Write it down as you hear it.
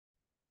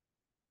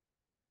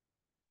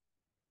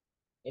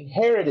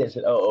Inheritance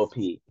in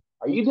OOP.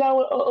 Are you down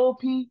with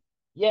OOP?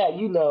 Yeah,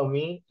 you know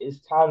me. It's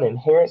time to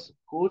inherit some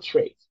cool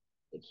traits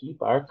and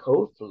keep our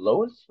code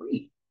flowing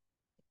free.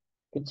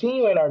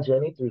 Continuing our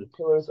journey through the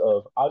pillars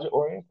of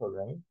object-oriented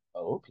programming,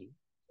 OOP,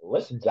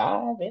 let's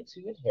dive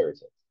into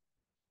inheritance.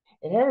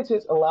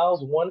 Inheritance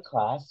allows one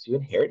class to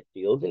inherit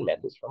fields and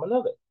methods from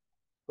another,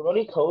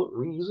 promoting code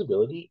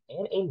reusability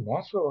and a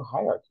natural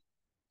hierarchy.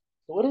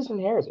 So, what is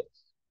inheritance?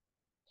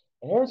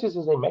 Inheritance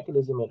is a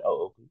mechanism in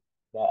OOP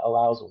that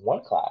allows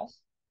one class,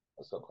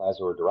 a subclass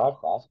or a derived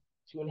class,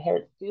 to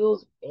inherit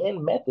fields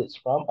and methods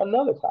from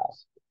another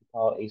class, which we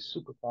call a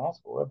superclass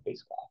or a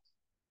base class.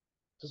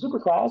 So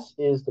superclass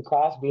is the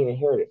class being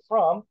inherited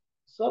from.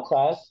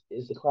 Subclass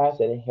is the class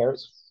that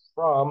inherits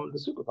from the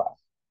superclass.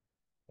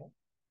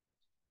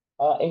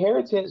 Okay?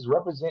 Inheritance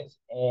represents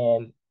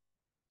and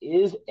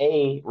is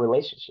a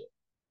relationship.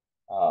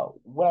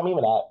 What I mean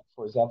by that,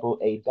 for example,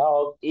 a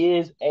dog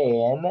is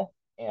an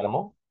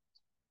animal.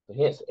 So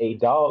hence, a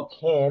dog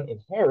can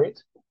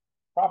inherit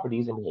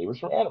properties and behaviors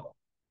from animal.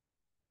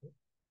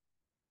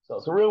 So,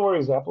 some real world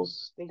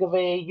examples. Think of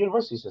a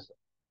university system.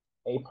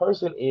 A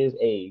person is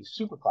a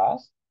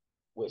superclass,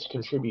 which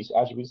contributes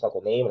attributes like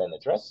a name and an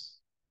address.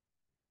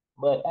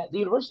 But at the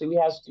university, we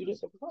have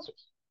students and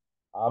professors.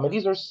 And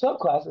these are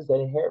subclasses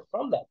that inherit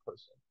from that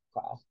person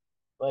class,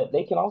 but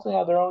they can also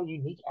have their own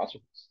unique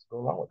attributes to go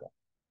along with that,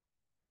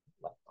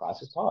 like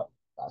classes taught,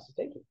 classes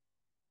taken.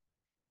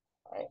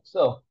 All right.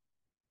 So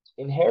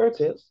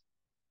inheritance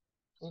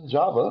in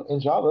Java,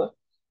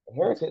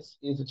 inheritance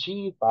is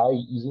achieved by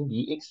using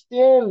the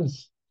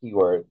extends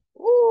keyword.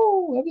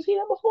 Ooh, have you seen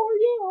that before?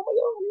 Yeah. Oh my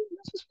God,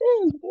 that's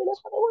extends. Okay,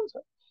 that's how that works.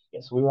 Yes,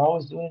 yeah, so we were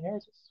always doing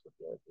inheritance with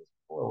the inheritance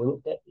before. We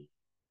looked at the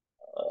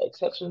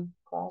exception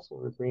class when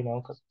we were creating our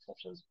own custom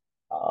exceptions.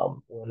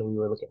 When we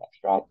were looking at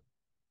abstract,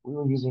 we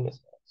were using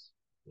extends.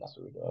 And that's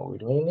what we're doing. We're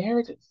doing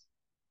inheritance.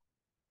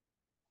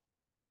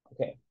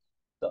 Okay,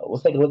 so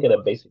let's take a look at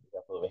a basic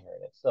example of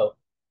inheritance. So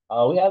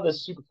we have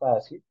this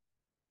superclass here.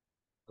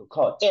 We'll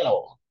call it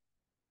animal.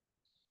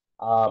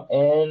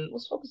 And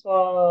let's focus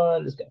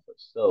on this guy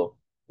first. So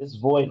this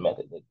void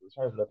method that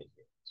returns nothing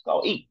here. It's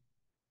called eat.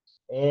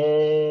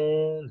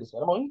 And this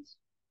animal eats.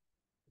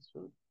 It's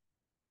food.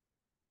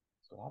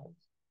 That's what happens.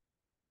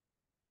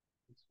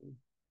 It's food.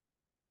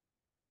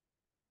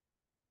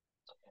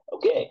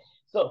 Okay,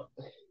 so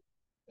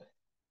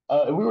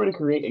if we were to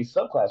create a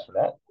subclass for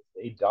that,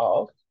 a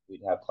dog,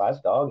 we'd have class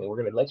dog, and we're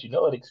going to let you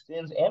know it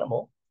extends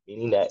animal,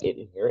 meaning that it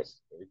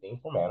inherits everything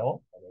from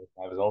animal, and then it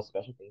has its own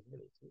special things it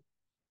needs to.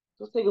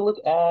 So let's take a look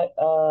at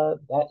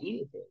that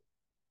eating thing.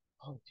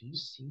 Oh, do you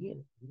see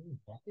an eating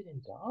method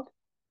in dog?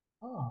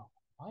 Oh,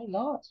 why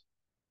not?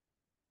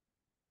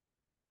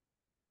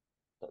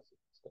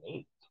 It's going to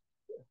eat.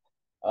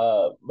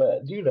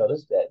 But do you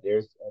notice that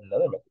there's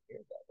another method here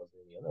that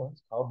wasn't in the other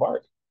ones called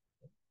bark?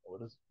 What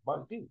does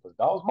bark do? Because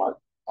dogs bark.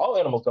 All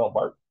animals don't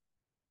bark.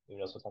 You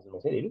know, sometimes they may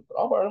say they do, but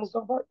all animals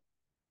don't bark.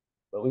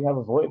 But we have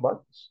a void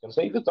bark. It's going to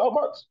say this dog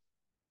barks.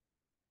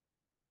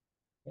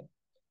 Okay.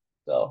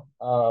 So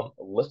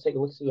let's take a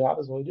look, see what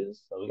happens when we do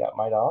this. So we got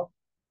my dog.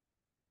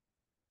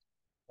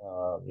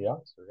 So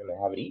we're going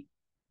to have it eat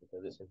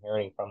because it's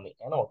inheriting from the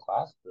animal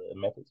class the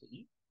method to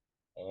eat,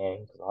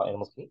 and because all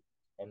animals can eat.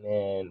 And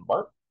then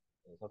bark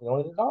is something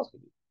only the dogs can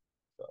do.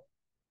 So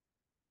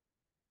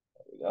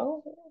there we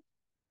go.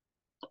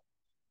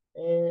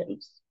 And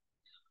oops.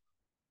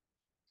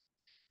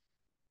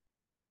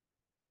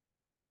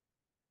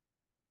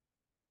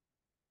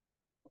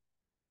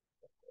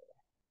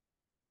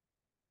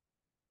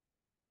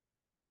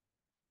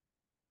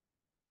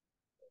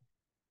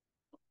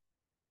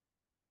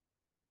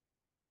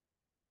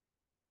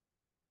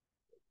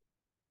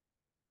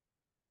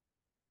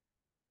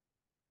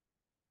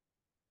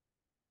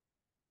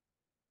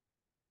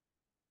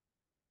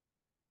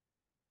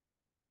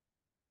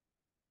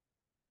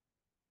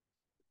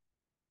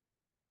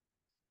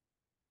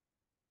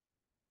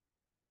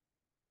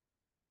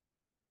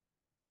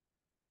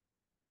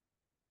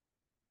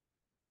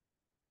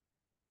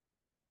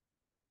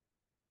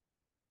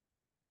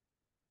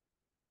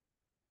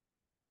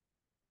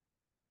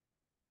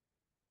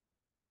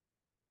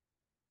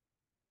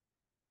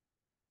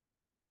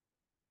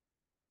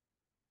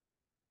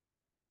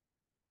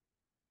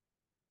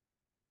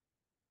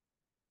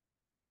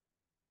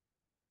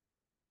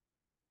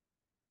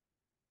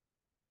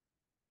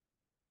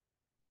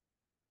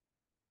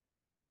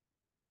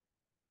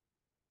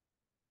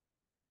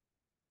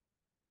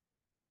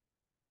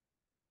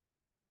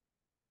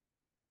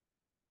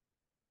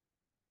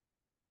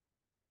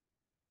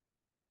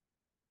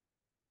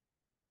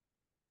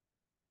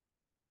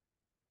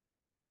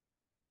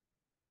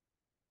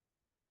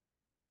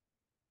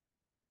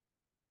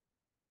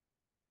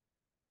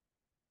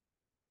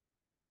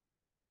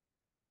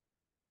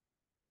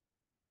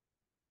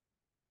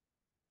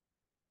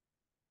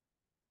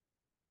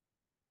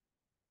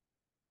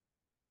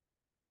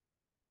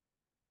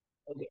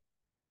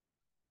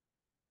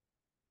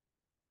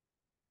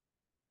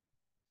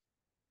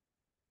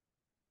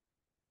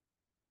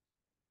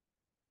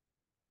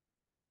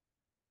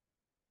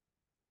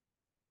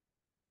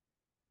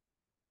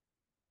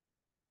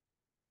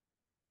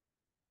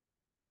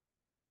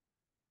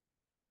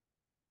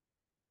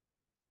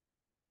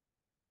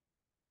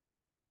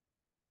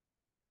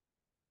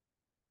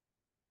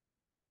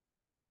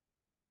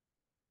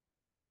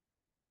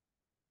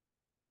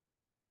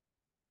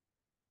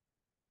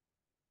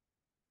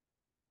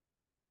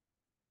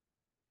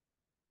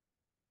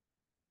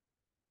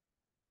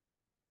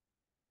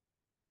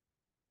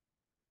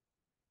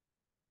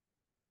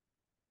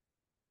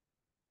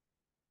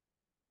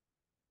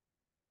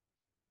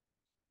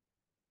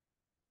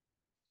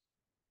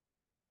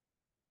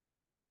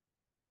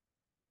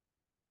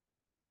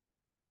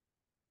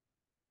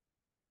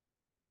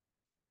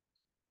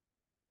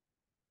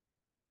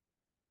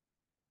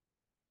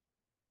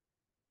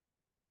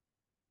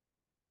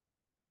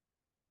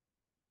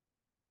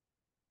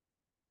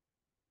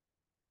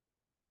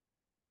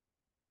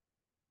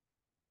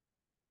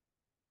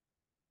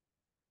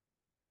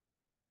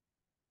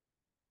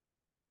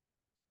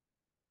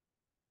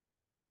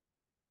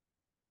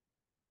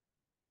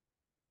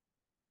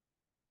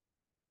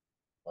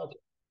 Okay,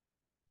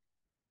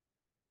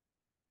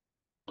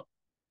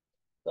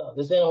 so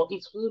this animal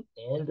eats food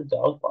and the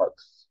dog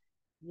barks.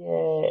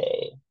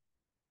 Yay.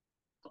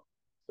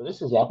 So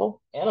this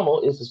example,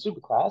 animal is a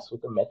superclass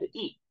with the method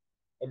eat.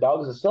 A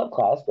dog is a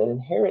subclass that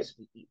inherits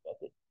the eat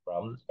method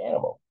from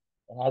animal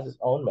and has its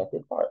own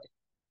method bark.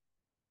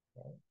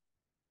 Okay.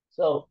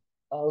 So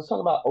let's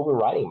talk about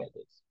overriding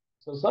methods.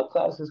 So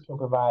subclasses can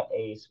provide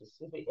a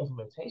specific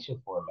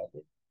implementation for a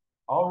method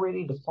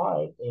already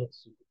defined in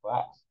its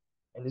superclass.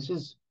 And this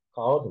is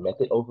called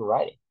method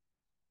overriding.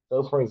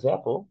 So for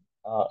example,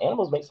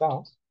 animals make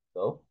sounds.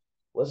 So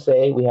let's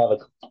say we have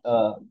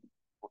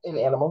in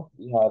animal,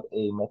 we have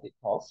a method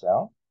called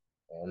sound.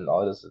 And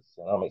all this is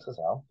sound makes a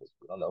sound because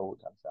we don't know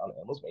what kind of sound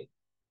animals make.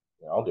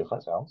 They're all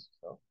different sounds.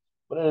 So,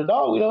 but in a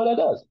dog, we know what that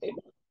does.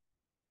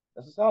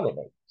 That's the sound they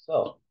make.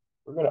 So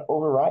we're gonna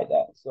override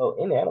that. So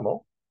in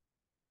animal,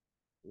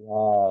 we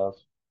have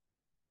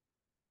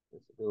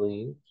this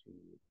ability to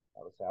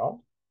have a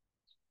sound,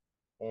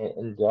 and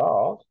in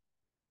dog,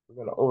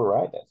 we're gonna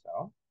override that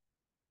sound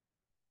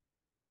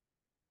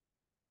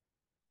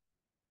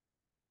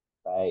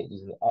by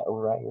using the at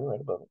override here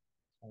right above it,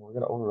 and we're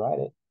gonna override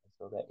it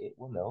so that it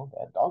will know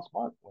that dogs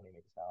bark when they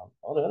make a sound.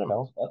 All the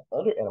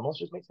other animals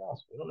just make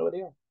sounds. We don't know what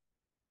they are.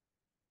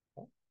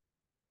 Okay?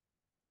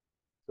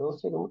 So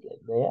let's take a look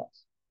at that,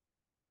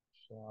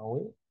 shall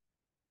we?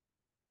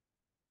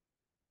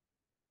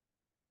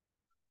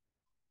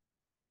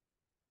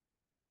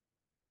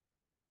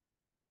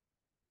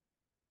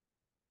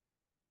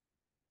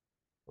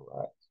 All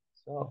right.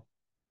 So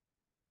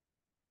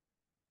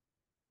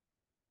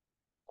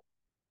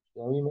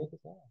shall we make a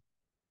sound?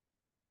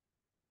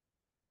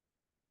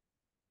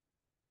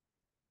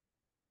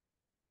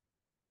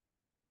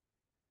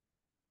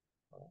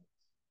 All right.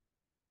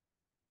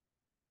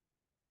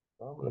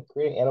 So I'm gonna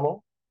create an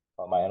animal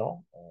called my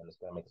animal, and it's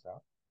gonna make a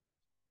sound.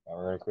 And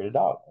we're gonna create a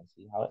dog and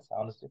see how it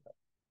sounds different.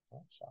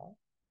 Okay, shall we?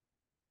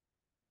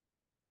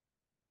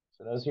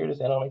 So notice here,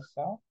 this animal makes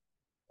a sound,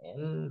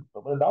 and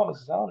but when the dog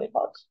makes a sound, it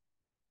barks.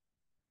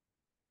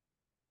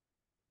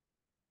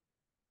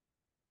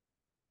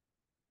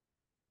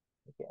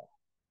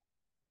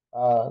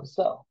 Okay.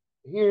 So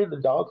here,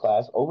 the dog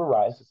class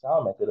overrides the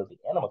sound method of the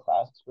animal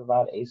class to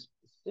provide a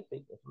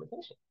specific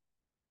implementation.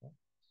 Okay.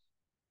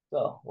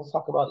 So let's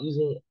talk about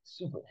using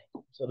super.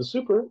 So the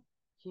super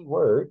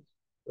keyword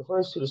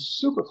refers to the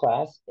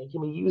superclass and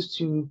can be used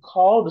to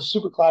call the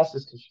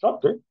superclass's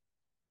constructor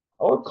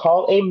or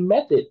call a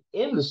method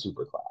in the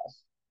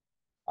superclass.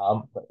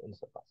 But in the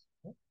subclass.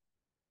 Okay.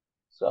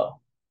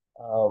 So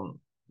um,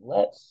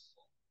 let's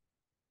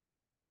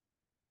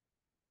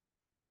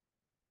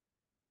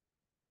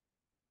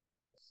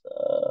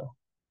uh,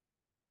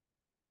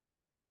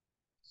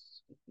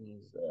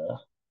 use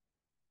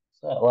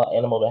allow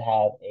animal to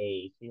have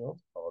a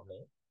field called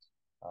name,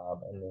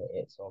 and then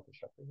its own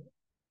constructor here,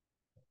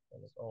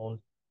 and its own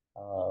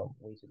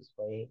way to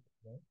display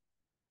name.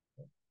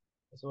 Okay.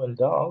 And so in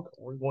dog,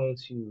 we're going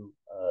to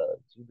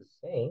do the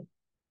same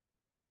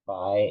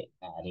by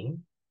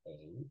adding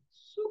a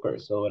super.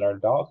 So in our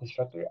dog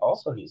constructor, it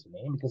also needs a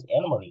name because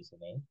animal needs a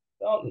name,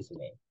 dog needs a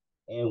name.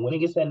 And when it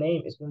gets that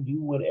name, it's going to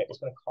do what it's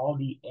going to call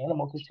the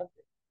animal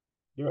constructor.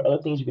 There are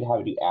other things you could have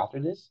it do after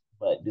this,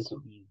 but this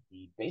would be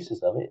the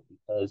basis of it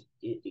because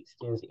it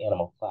extends the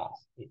animal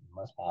class. It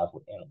must have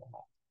what animal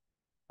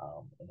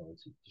has in order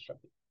to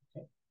construct it.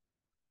 Okay.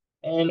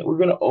 And we're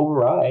going to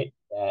override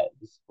that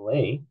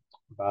display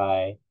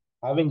by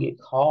having it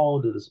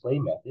call the display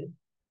method,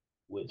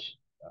 which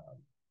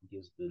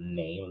gives the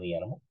name of the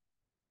animal.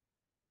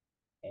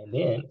 And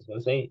then it's going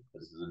to say,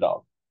 this is a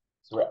dog.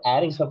 So we're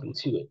adding something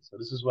to it. So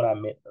this is what I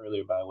meant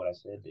earlier by what I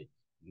said that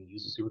you can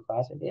use the super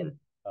class, and then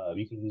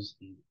you can use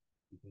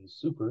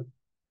super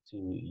to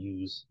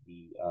use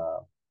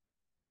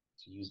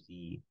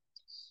the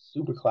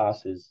super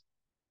classes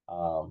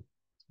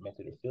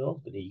method or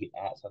field, but then you can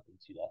add something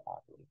to that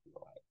after if you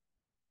like.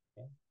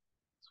 Okay,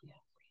 so we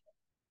have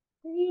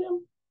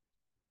freedom,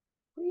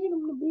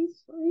 freedom to be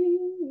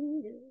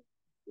free.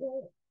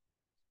 Yeah.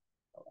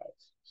 All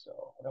right.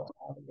 So I don't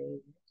have a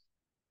name.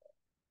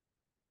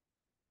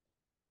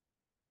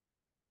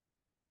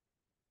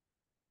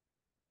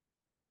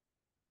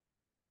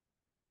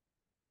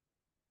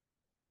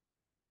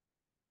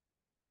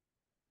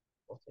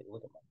 Let's take a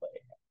look at my buddy.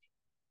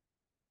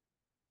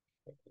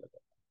 Take a look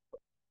at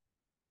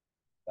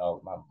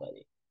my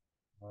buddy.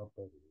 My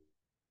buddy.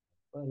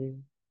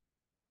 Buddy.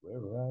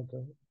 Wherever I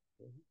go.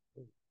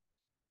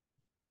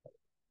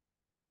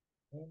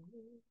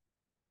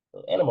 So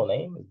animal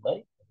name is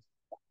Buddy,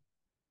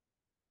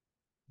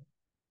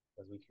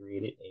 because we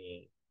created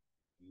a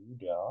new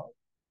dog.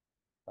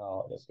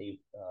 Let's save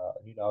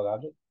a new dog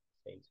object.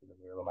 Save to the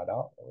mirror of my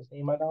dog, and let's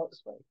name my dog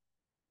Display.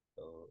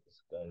 So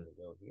it's going to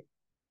go here.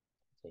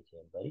 Take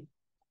in Buddy,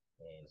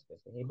 and it's going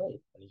to say, Hey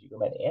Buddy. I need you to go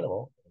back to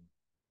animal and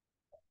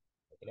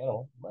make an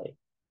animal Buddy.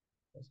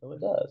 And so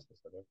it does. And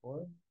so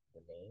therefore,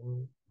 the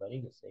name Buddy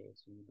gets saved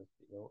to the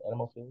field,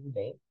 animal field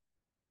name.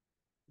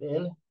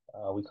 Then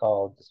we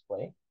call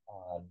display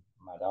on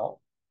my dog,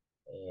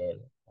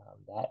 and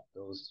That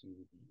goes to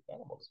the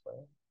animal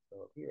display.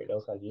 So up here, it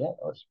knows how to do that.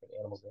 Oh, just put the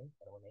animal's name,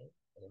 animal name,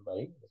 and then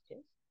buddy in this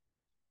case.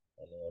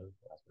 And then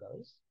last but not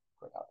least,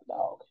 print out the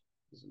dog.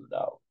 This is the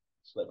dog.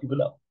 Just let people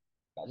know.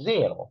 Not just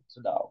the animal, it's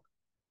a dog.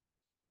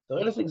 So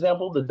in this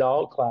example, the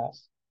dog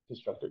class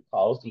constructor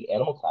calls the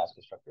animal class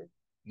constructor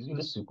using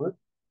the super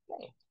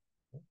name.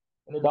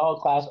 And the dog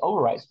class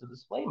overwrites the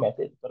display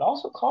method, but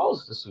also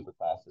calls the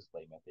superclass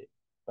display method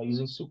by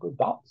using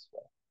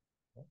super.display.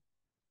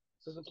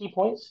 So some key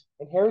points: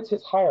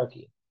 inheritance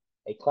hierarchy.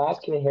 A class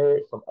can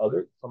inherit from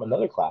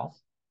another class,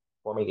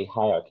 forming a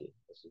hierarchy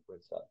of super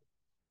and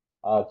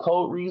sub.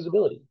 Code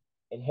reusability.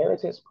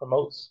 Inheritance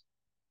promotes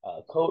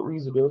code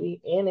reusability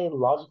and a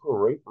logical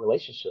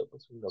relationship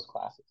between those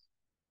classes.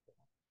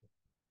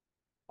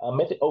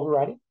 Method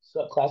overriding.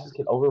 Subclasses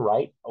can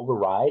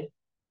override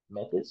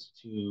methods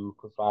to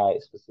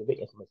provide specific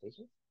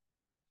implementation.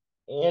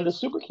 And the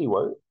super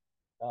keyword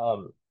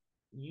um,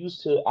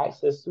 used to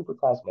access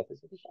superclass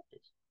methods and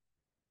constructors.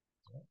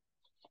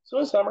 So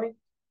in summary,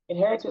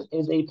 inheritance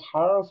is a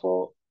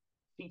powerful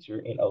feature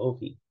in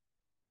OOP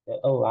that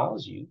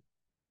allows you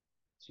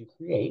to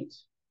create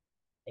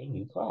a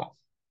new class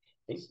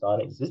based on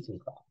existing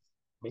class,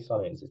 based on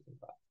an existing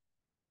class.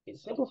 It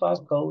simplifies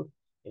code,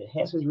 it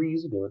enhances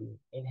reusability,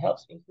 and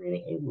helps in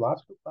creating a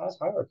logical class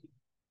hierarchy.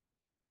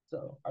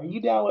 So, are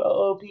you down with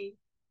OOP?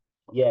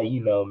 Yeah,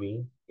 you know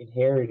me.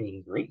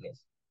 Inheriting greatness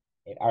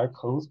and our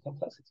code's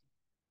complexity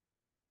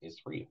is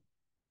free.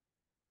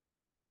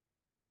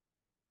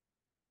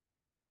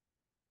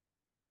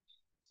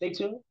 Stay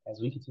tuned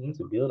as we continue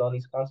to build on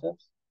these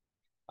concepts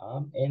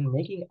and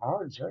making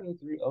our journey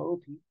through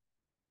OOP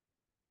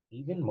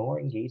even more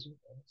engaging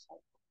and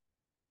exciting.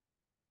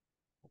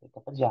 Pick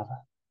up a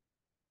Java,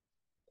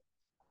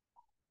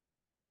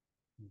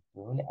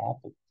 rune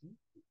apathy,